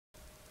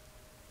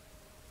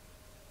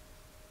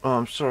Oh,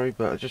 I'm sorry,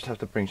 but I just have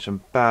to bring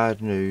some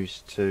bad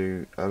news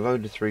to a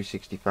load of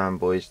 360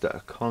 fanboys that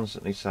are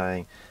constantly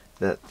saying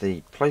that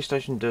the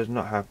PlayStation does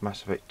not have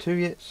Mass Effect 2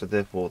 yet, so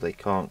therefore they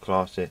can't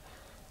class it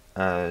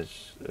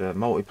as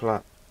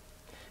multiplat.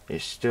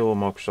 It's still a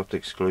Microsoft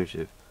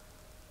exclusive.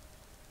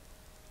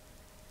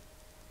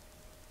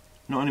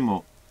 Not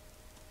anymore.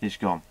 It's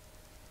gone.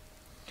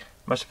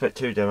 Mass Effect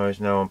 2 demo is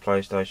now on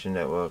PlayStation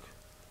Network.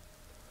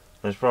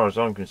 And as far as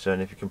I'm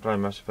concerned, if you can play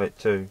Mass Effect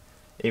 2,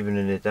 even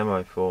in a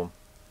demo form,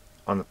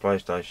 on the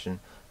PlayStation,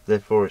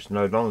 therefore it's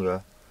no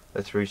longer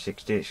a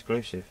 360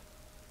 exclusive.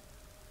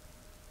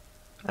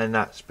 And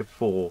that's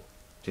before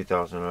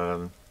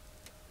 2011.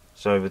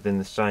 So within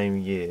the same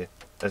year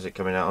as it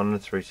coming out on the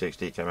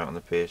 360, it came out on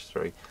the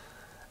PS3.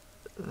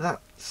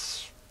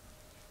 That's,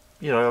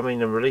 I mean,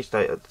 the release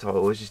date of the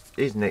title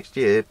is next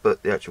year,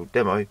 but the actual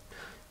demo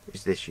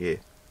is this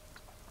year.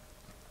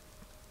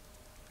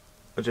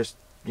 I just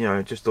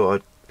thought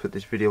I'd put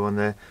this video on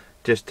there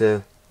just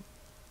to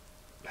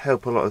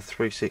help a lot of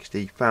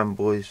 360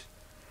 fanboys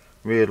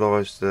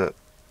realise that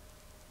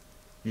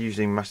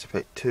using Mass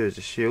Effect 2 as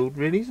a shield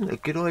really isn't a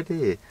good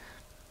idea.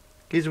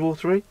 Gears of War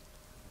 3,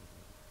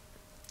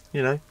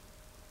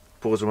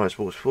 Forza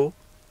Motorsports 4,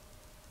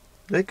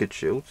 they're good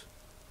shields.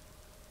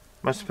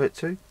 Mass Effect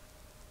 2,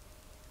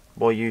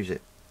 why use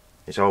it?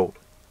 It's old.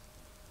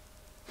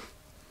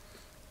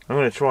 I'm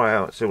going to try it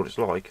out and see what it's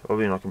like. I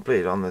mean, I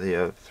completed it on the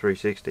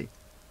 360.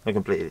 I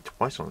completed it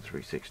twice on the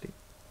 360.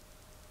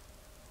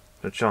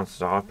 The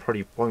chances are I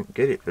probably won't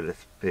get it for the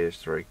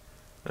PS3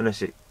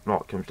 unless it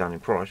comes down in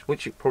price,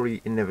 which it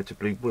probably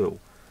inevitably will.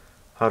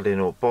 Hardly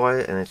anyone will buy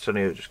it, and then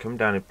suddenly it'll just come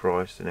down in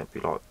price, and it'll be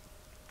like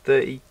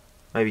 30,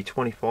 maybe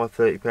 25,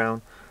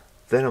 £30.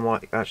 Then I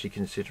might actually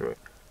consider it.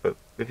 But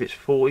if it's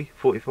 40,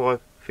 45,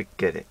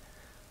 forget it.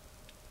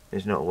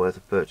 It's not worth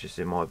a purchase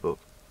in my book.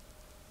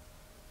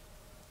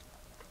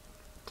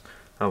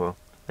 Oh well.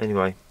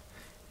 Anyway,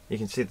 you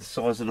can see the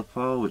size of the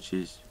file, which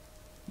is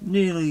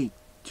nearly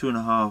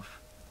 2.5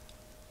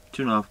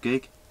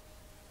 gig.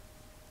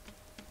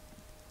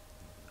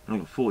 And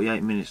I've got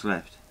 48 minutes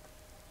left,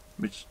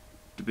 which,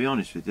 to be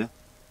honest with you,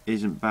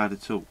 isn't bad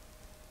at all.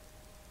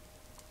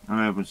 I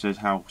know everyone says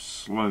how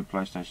slow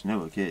PlayStation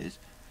Network is,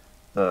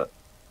 but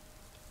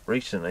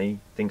recently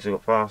things have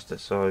got faster,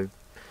 so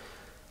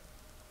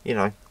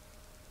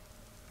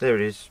there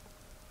it is.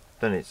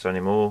 Don't need to say any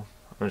more.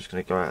 I'm just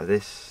going to go out of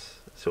this,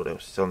 see what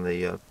else is on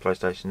the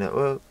PlayStation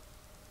Network,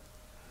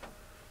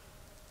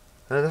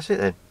 and that's it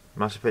then.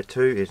 Mass Effect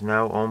 2 is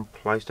now on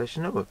PlayStation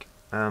Network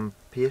and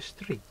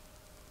PS3.